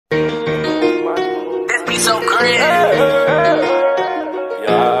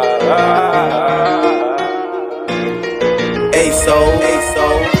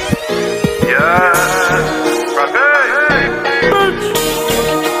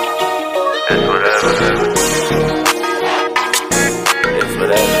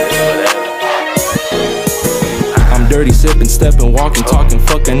Dirty sippin', steppin', walkin', talkin',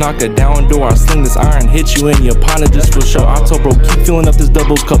 fuckin', knock a down door. I sling this iron, hit you in your partner just for show. I told bro, keep filling up this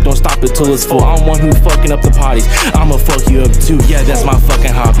double cup, don't stop it till it's full. I'm one who fucking up the potties, I'ma fuck you up too. Yeah, that's my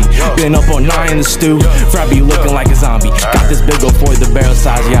fucking hobby. Been up all night in the stew, Frappe looking like a zombie. Got this big ol' for the barrel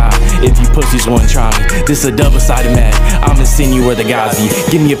size, yeah. If you pussies wanna try me, this a double-sided mag. I'ma send you where the guys be.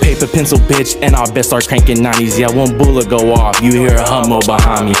 Give me a paper pencil, bitch, and I'll best start cranking 90s. Yeah, one bullet go off, you hear a hummo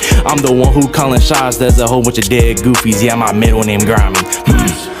behind me. I'm the one who calling shots, there's a whole bunch of dead goofies. Yeah, my middle name Grimy.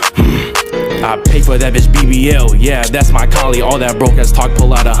 I pay for that bitch BBL, yeah, that's my collie. All that broke ass talk, pull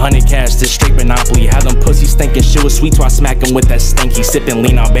out 100 cash, this straight monopoly. Had them pussies thinking shit was sweet, so I smack them with that stanky. Sippin'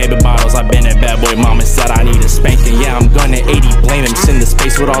 lean out baby bottles, I been that bad boy mama said I need a spanking. Yeah, I'm gonna 80, blame him, send the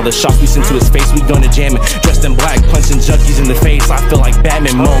space with all the shots we send to his face. We gonna jam it, dressed in black, punching junkies in the face. I feel like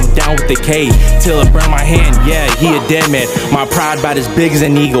Batman, mow him down with the K, till it burn my hand, yeah, he a dead man. My pride about as big as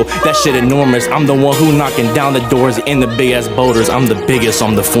an eagle, that shit enormous. I'm the one who knocking down the doors in the big ass boulders. I'm the biggest,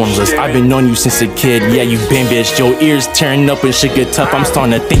 I'm the formless. I've been on you since a kid, yeah, you been bitch. Your ears tearing up and shit get tough. I'm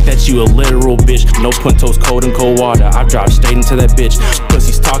starting to think that you a literal bitch. No puntos cold in cold water, I drop straight into that bitch.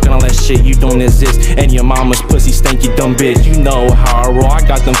 Pussies talking all that shit, you don't exist. And your mama's pussy stank, you dumb bitch. You know how I roll, I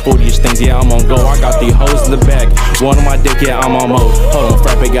got them 40ish things, yeah, I'm on go. I got the hoes in the back, one on my dick, yeah, I'm on mode. Hold on,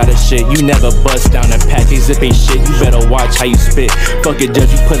 Frappe got a shit, you never bust down a pack. They zip ain't shit, you better watch how you spit. Fuck it,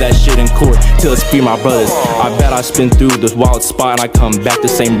 judge, you put that shit in court till it's free my brothers. I bet I spin through this wild spot and I come back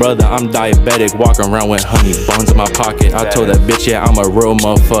the same brother. I'm diabetic, walking around with honey buns in my pocket. I told that bitch, yeah, I'm a real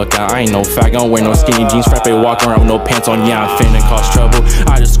motherfucker. I ain't no fag, I don't wear no skinny jeans. Frappe walking around with no pants on, yeah, I'm finna cause trouble.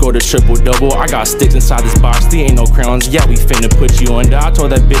 I just scored a triple-double, I got sticks inside this box, there ain't no crowns, yeah, we finna put you under. I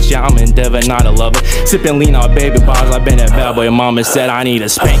told that bitch, yeah, I'm endeavor, not a lover. Sippin' lean out baby bottles, I been that bad boy. Mama said I need a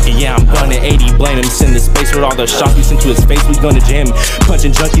spanking, yeah, I'm gonna 80, blame him, send the space with all the shots we sent to his face. We gonna jam,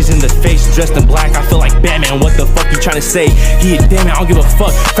 punching junkies in the face, dressed in black, I feel like Batman. What the fuck you tryna say? He a damn it, I don't give a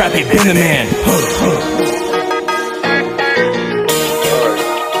fuck. Frappe been the man.